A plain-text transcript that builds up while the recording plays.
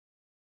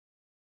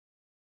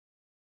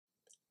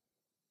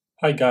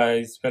Hi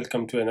guys,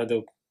 welcome to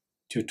another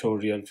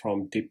tutorial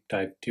from Deep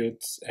Dive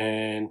Tuts,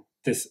 and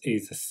this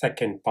is the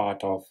second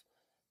part of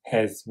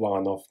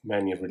hasOne of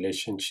many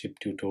relationship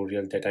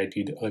tutorial that I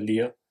did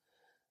earlier.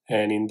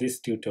 And in this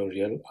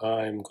tutorial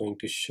I'm going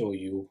to show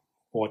you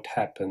what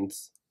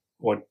happens,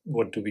 what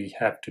do we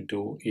have to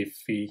do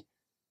if we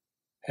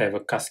have a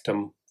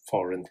custom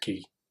foreign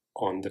key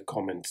on the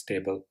comments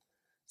table.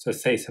 So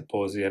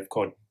suppose we have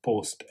got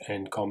post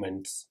and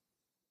comments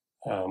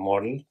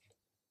model,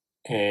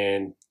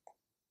 and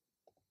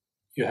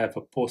you have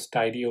a post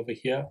ID over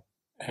here,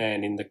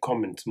 and in the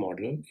comments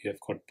model you have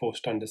got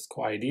post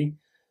underscore ID.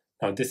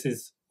 Now this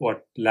is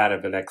what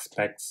Laravel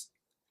expects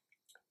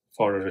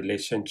for a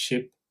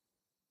relationship,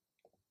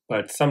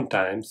 but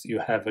sometimes you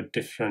have a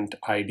different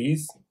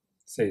IDs,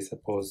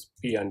 suppose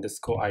p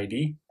underscore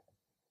ID.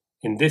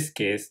 In this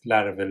case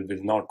Laravel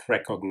will not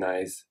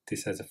recognize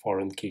this as a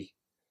foreign key.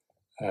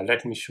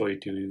 Let me show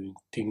it to you in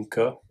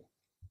Tinker.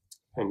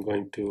 I'm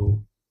going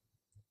to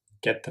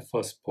get the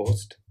first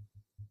post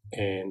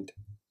and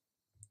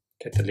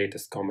get the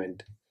latest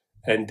comment,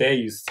 and there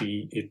you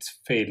see it's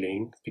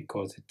failing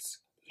because it's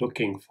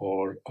looking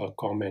for a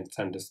comments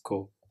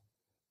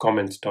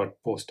dot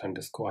post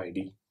underscore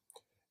id,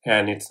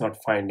 and it's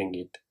not finding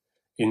it.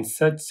 In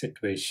such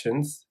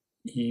situations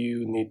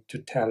you need to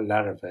tell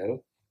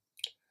Laravel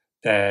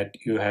that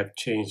you have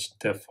changed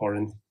the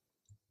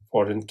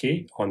foreign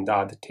key on the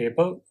other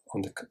table,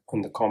 on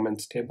the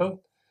comments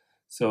table.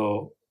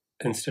 So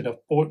instead of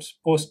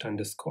post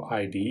underscore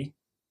id,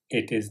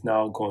 it is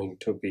now going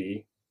to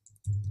be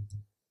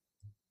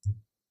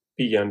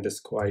p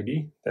underscore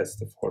id. That's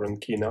the foreign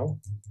key now.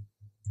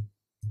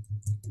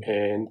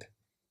 And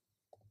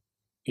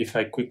if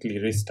I quickly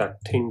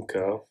restart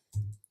Tinker,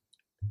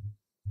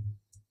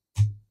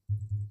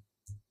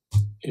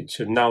 it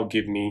should now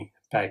give me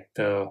back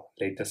the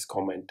latest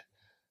comment.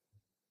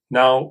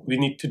 Now we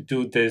need to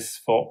do this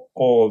for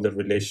all the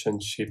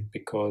relationship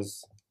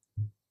because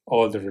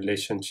all the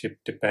relationship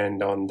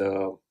depend on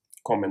the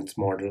comments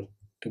model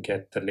to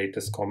get the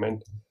latest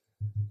comment,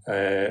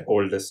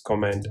 oldest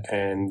comment,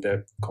 and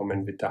the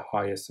comment with the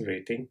highest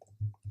rating,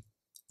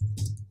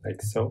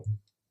 like so.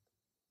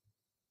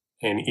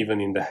 And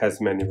even in the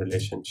hasMany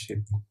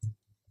relationship.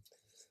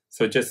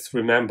 So just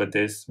remember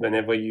this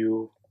whenever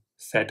you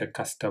set a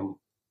custom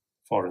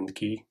foreign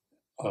key,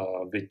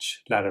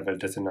 which Laravel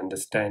doesn't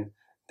understand,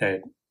 that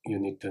you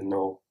need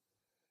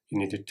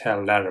to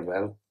tell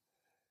Laravel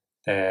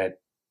that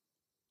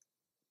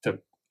the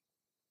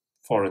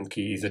foreign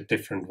key is a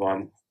different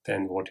one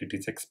than what it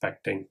is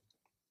expecting.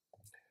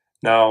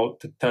 Now,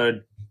 the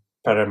third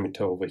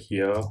parameter over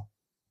here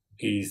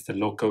is the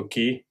local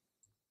key.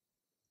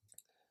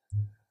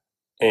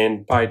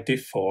 And by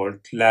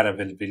default,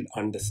 Laravel will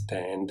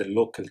understand the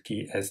local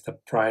key as the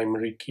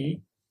primary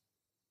key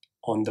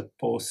on the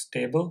post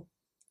table.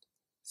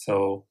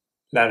 So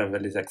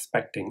Laravel is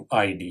expecting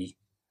ID,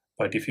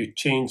 but if you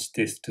change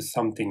this to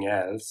something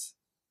else,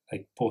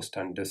 like post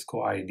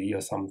underscore ID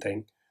or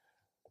something,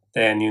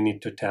 then you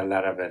need to tell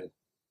Laravel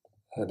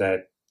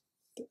that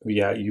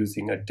we are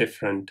using a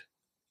different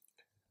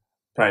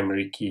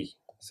primary key,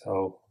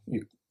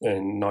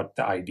 and not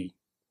the ID.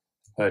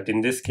 But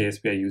in this case,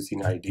 we are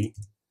using ID,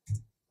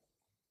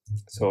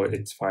 so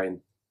it's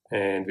fine,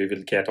 and we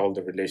will get all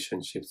the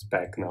relationships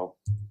back now.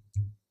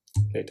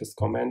 Latest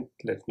comment.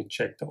 Let me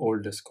check the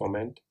oldest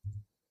comment.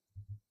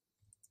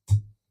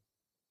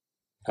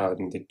 I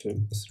need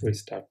to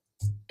restart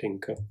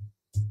Tinker.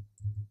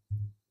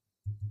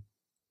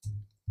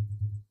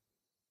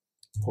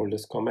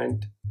 Oldest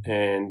comment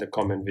and the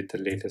comment with the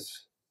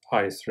latest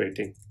highest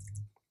rating.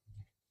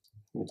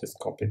 Let me just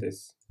copy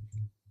this.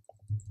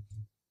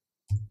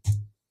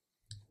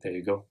 There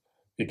you go.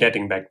 We're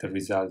getting back the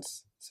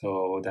results.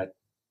 So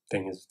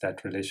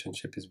that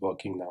relationship is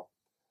working now.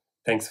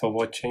 Thanks for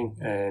watching,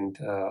 and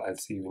I'll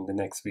see you in the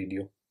next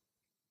video.